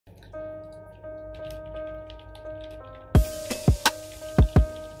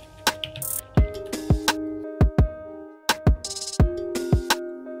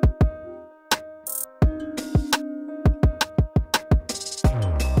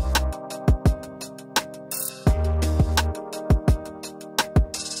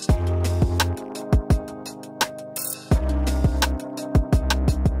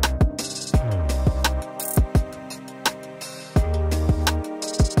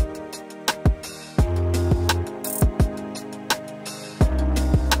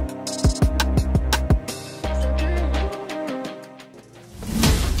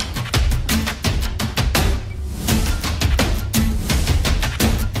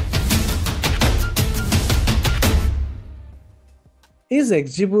Is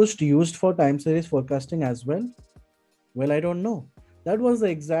XGBoost used for time series forecasting as well? Well, I don't know. That was the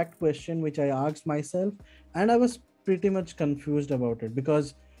exact question which I asked myself, and I was pretty much confused about it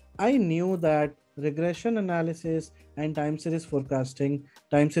because I knew that regression analysis and time series forecasting,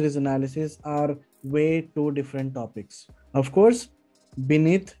 time series analysis are way two different topics. Of course,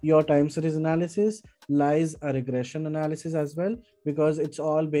 beneath your time series analysis lies a regression analysis as well, because it's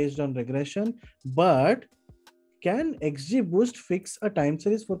all based on regression. But can XGBoost fix a time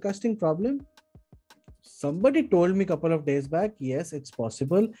series forecasting problem? Somebody told me a couple of days back, yes, it's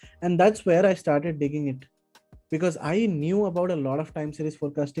possible. And that's where I started digging it, because I knew about a lot of time series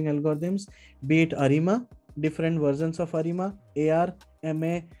forecasting algorithms, be it ARIMA, different versions of ARIMA, AR,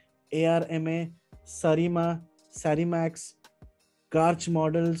 MA, ARMA, SARIMA, SARIMAX, Garch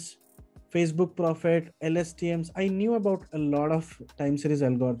models, Facebook Prophet, LSTMs. I knew about a lot of time series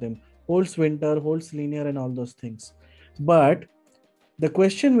algorithm, Holtz Winter, Holtz Linear, and all those things. But the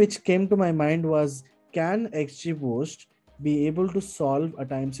question which came to my mind was, can XGBoost be able to solve a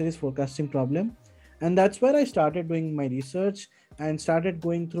time series forecasting problem? And that's where I started doing my research and started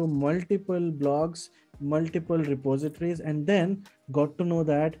going through multiple blogs, multiple repositories, and then got to know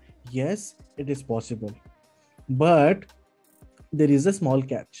that yes, it is possible. But there is a small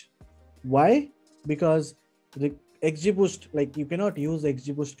catch. Why? Because the XGBoost, like, you cannot use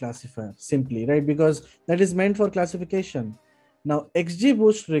XGBoost classifier simply, right? Because that is meant for classification. Now,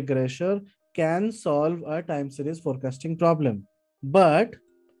 XGBoost regressor can solve a time series forecasting problem, but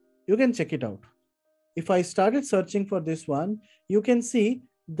you can check it out. If I started searching for this one, you can see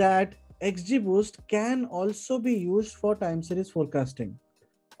that XGBoost can also be used for time series forecasting,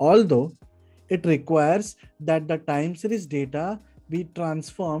 although it requires that the time series data be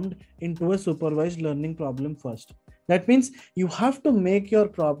transformed into a supervised learning problem first. That means you have to make your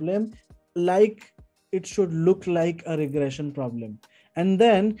problem like it should look like a regression problem. And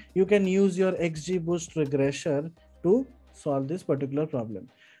then you can use your XGBoost regressor to solve this particular problem.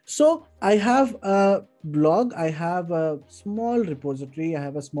 So I have a blog, I have a small repository, I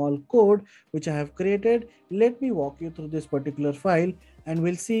have a small code which I have created. Let me walk you through this particular file and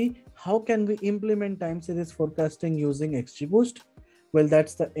we'll see how can we implement time series forecasting using XGBoost. Well,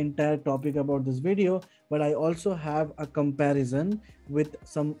 that's the entire topic about this video, but I also have a comparison with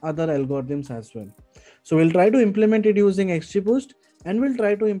some other algorithms as well. So we'll try to implement it using XGBoost, and we'll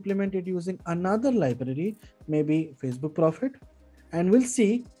try to implement it using another library, maybe Facebook Prophet, and we'll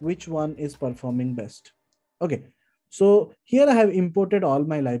see which one is performing best. Okay, so here I have imported all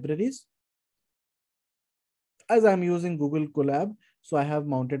my libraries. As I'm using Google Colab, so I have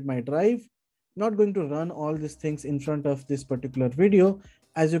mounted my drive. Not going to run all these things in front of this particular video.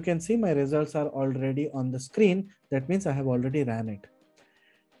 As you can see, my results are already on the screen. That means I have already ran it.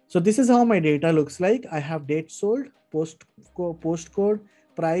 So this is how my data looks like. I have date sold, postcode,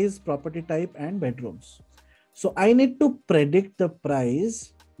 price, property type, and bedrooms. So I need to predict the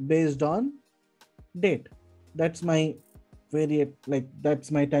price based on date. That's my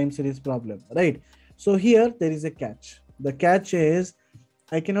that's my time series problem, right? So here there is a catch. The catch is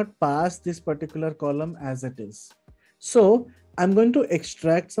I cannot pass this particular column as it is. So I'm going to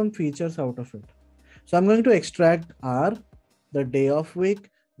extract some features out of it. So I'm going to extract R, the day of week,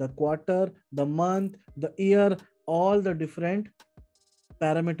 the quarter, the month, the year, all the different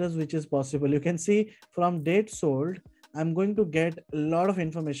parameters which is possible. You can see from date sold, I'm going to get a lot of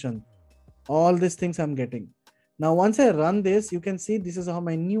information. All these things I'm getting. Now, once I run this, you can see this is how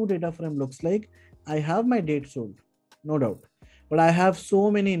my new data frame looks like. I have my date sold, no doubt. But I have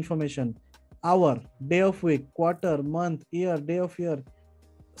so many information: hour, day of week, quarter, month, year, day of year,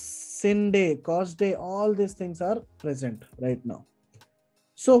 sin day, cost day, all these things are present right now.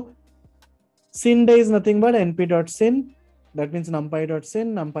 So sin day is nothing but np.sin. That means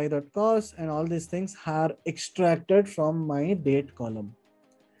numpy.sin, numpy.cost, and all these things are extracted from my date column.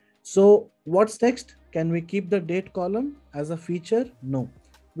 So what's next? Can we keep the date column as a feature? No,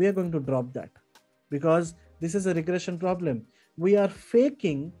 we are going to drop that because this is a regression problem. We are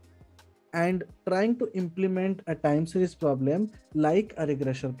faking and trying to implement a time series problem like a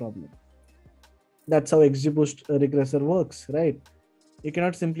regression problem. That's how XGBoost regressor works, right? You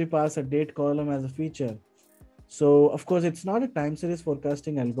cannot simply pass a date column as a feature. So of course, it's not a time series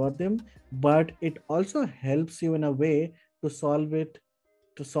forecasting algorithm, but it also helps you in a way to solve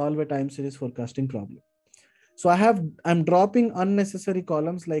a time series forecasting problem. So I'm dropping unnecessary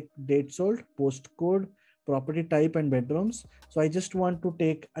columns like date sold, postcode, property type, and bedrooms. So I just want to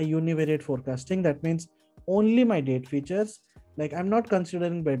take a univariate forecasting. That means only my date features. Like, I'm not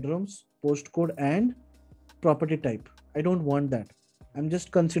considering bedrooms, postcode, and property type. I don't want that. I'm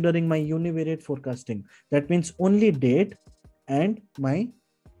just considering my univariate forecasting. That means only date and my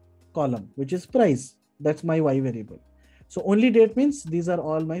column, which is price. That's my Y variable. So only date means these are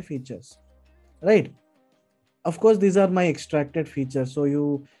all my features, right? Of course, these are my extracted features. So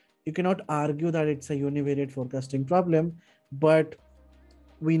you cannot argue that it's a univariate forecasting problem, but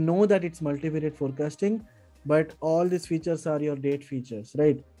we know that it's multivariate forecasting, but all these features are your date features,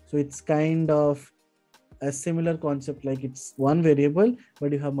 right? So it's kind of a similar concept, like it's one variable,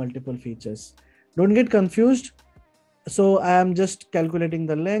 but you have multiple features. Don't get confused. So I am just calculating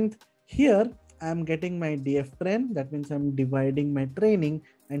the length. Here, I am getting my DF train. That means I'm dividing my training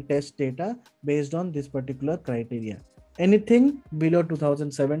and test data based on this particular criteria. Anything below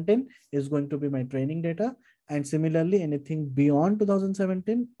 2017 is going to be my training data. And similarly, anything beyond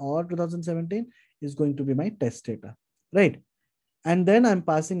 2017 or 2017 is going to be my test data, right? And then I'm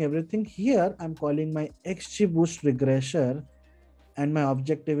passing everything here. I'm calling my XGBoost regressor, and my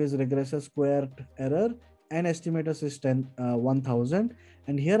objective is regressor squared error and estimator is 1000.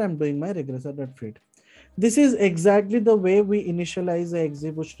 And here I'm doing my regressor.fit. This is exactly the way we initialize a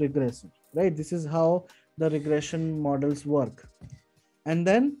XGBoost regressor, right? This is how the regression models work. And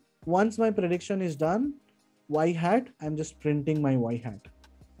then once my prediction is done, Y hat, I'm just printing my Y hat.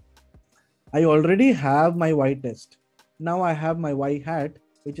 I already have my Y test. Now I have my Y hat,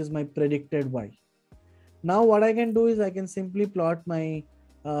 which is my predicted Y. Now what I can do is I can simply plot my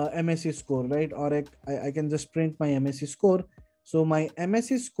MSE score, right? Or I can just print my MSE score. So my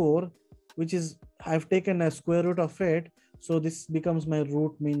MSE score, which is, I've taken a square root of it. So this becomes my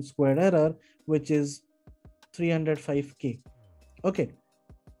root mean squared error, which is 305K. Okay.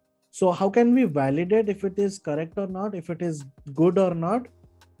 So how can we validate if it is correct or not, if it is good or not?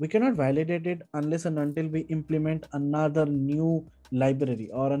 We cannot validate it unless and until we implement another new library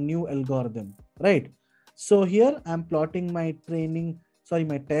or a new algorithm, right? So here I'm plotting my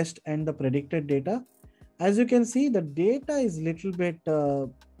my test and the predicted data. As you can see, the data is little bit, the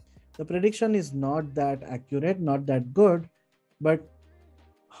prediction is not that accurate, not that good, but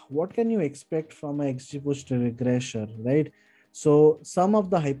what can you expect from a XGBoost regressor, right? So some of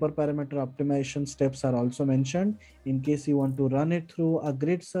the hyperparameter optimization steps are also mentioned in case you want to run it through a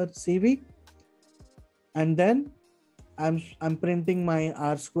grid search CV. And then I'm printing my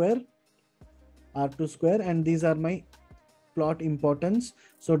R square, R2 square, and these are my plot importance.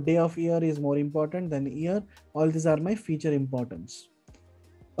 So day of year is more important than year. All these are my feature importance.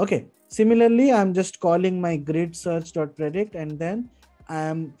 Okay. Similarly, I'm just calling my grid search.predict, and then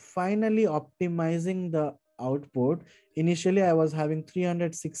I'm finally optimizing the output. Initially, I was having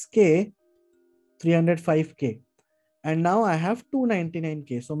 306K, 305K, and now I have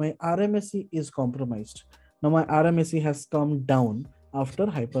 299K. So my RMSE is compromised. Now my RMSE has come down after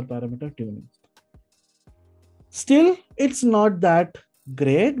hyperparameter tuning. Still, it's not that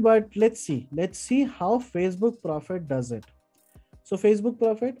great, but let's see how Facebook Prophet does it. So Facebook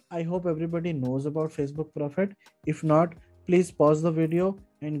Prophet, I hope everybody knows about Facebook Prophet. If not, please pause the video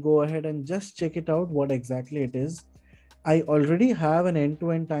and go ahead and just check it out, what exactly it is. I already have an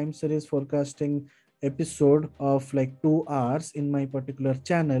end-to-end time series forecasting episode of like 2 hours in my particular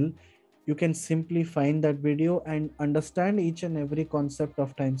channel. You can simply find that video and understand each and every concept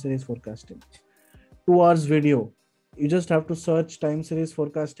of time series forecasting. 2 hours video. You just have to search time series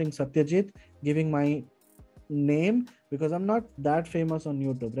forecasting Satyajit, giving my name, because I'm not that famous on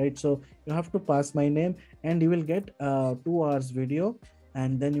YouTube, right? So you have to pass my name and you will get a 2 hours video,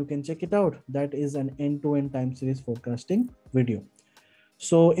 and then you can check it out. That is an end-to-end time series forecasting video.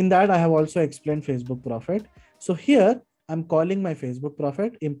 So in that, I have also explained Facebook Prophet. So here I'm calling my Facebook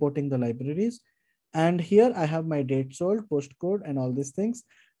Prophet, importing the libraries. And here I have my date sold, postcode, and all these things.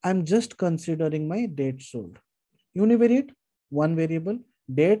 I'm just considering my date sold. Univariate, one variable,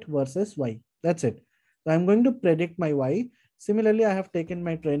 date versus Y. That's it. So I'm going to predict my Y. Similarly, I have taken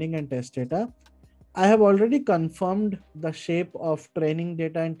my training and test data. I have already confirmed the shape of training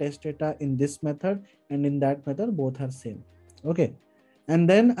data and test data in this method, and in that method, both are same. Okay. And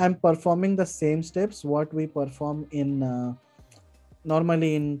then I'm performing the same steps what we perform in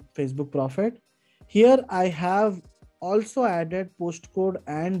normally in Facebook Prophet. Here I have also added postcode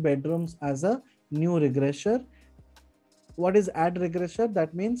and bedrooms as a new regressor. What is add regressor?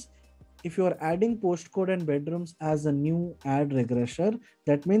 That means if you are adding postcode and bedrooms as a new add regressor,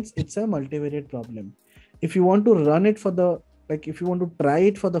 that means it's a multivariate problem. If you want to run it for the, like if you want to try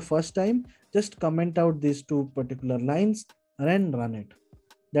it for the first time, just comment out these two particular lines and run it.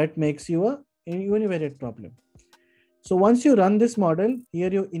 That makes you a univariate problem. So once you run this model,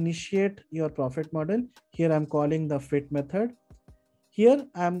 here you initiate your profit model. Here I'm calling the fit method. Here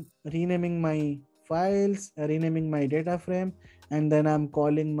I'm renaming my files, renaming my data frame, and then I'm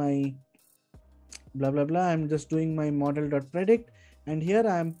calling my blah blah blah. I'm just doing my model.predict, and here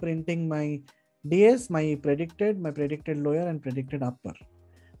I am printing my DS, my predicted lower and predicted upper.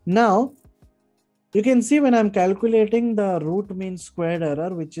 Now you can see when I'm calculating the root mean squared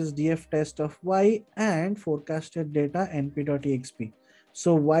error, which is DF test of Y, and forecasted data np.exp.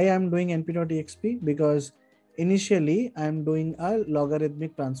 So why I'm doing np.exp? Because initially I'm doing a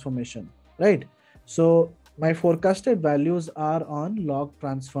logarithmic transformation, right? So my forecasted values are on log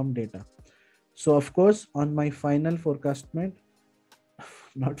transform data. So of course, on my final forecastment,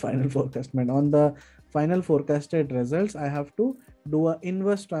 not final forecastment, on the final forecasted results, I have to do a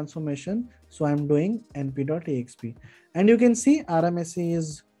inverse transformation. So I'm doing np.exp, and you can see RMSE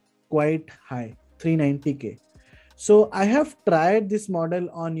is quite high, 390k. So I have tried this model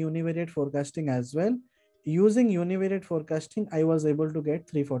on univariate forecasting as well. Using univariate forecasting, I was able to get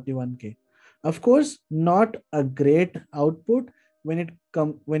 341k. Of course, not a great output when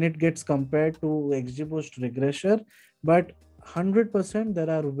it gets compared to XGBoost Regression, but 100% there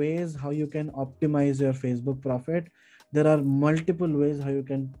are ways how you can optimize your Facebook profit. There are multiple ways how you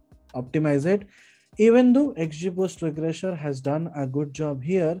can optimize it. Even though XGBoost Regression has done a good job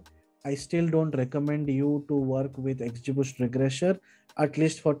here, I still don't recommend you to work with XGBoost Regression, at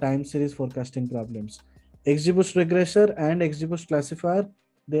least for time series forecasting problems. XGBoost Regression and XGBoost Classifier,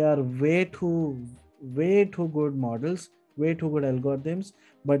 they are way too good models, way too good algorithms,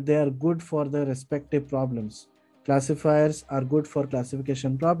 but they are good for their respective problems. Classifiers are good for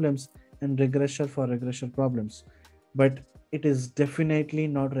classification problems and Regression for regression problems. But it is definitely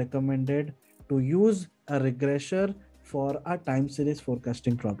not recommended to use a regressor for a time series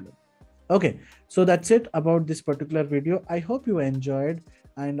forecasting problem. Okay, so that's it about this particular video. I hope you enjoyed,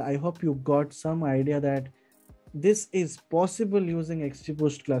 and I hope you got some idea that this is possible using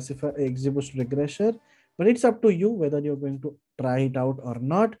XGBoost classifier, XGBoost regressor, but it's up to you whether you're going to try it out or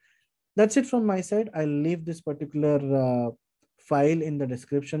not. That's it from my side. I'll leave this particular file in the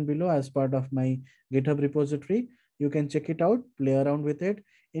description below as part of my GitHub repository. You can check it out, play around with it.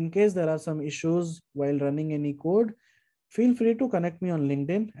 In case there are some issues while running any code, feel free to connect me on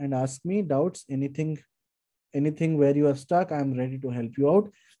LinkedIn and ask me doubts, anything where you are stuck. I'm ready to help you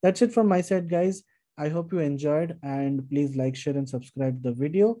out. That's it from my side, guys. I hope you enjoyed, and please like, share, and subscribe the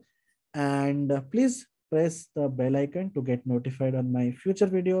video. And please press the bell icon to get notified on my future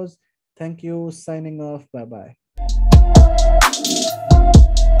videos. Thank you. Signing off. Bye-bye.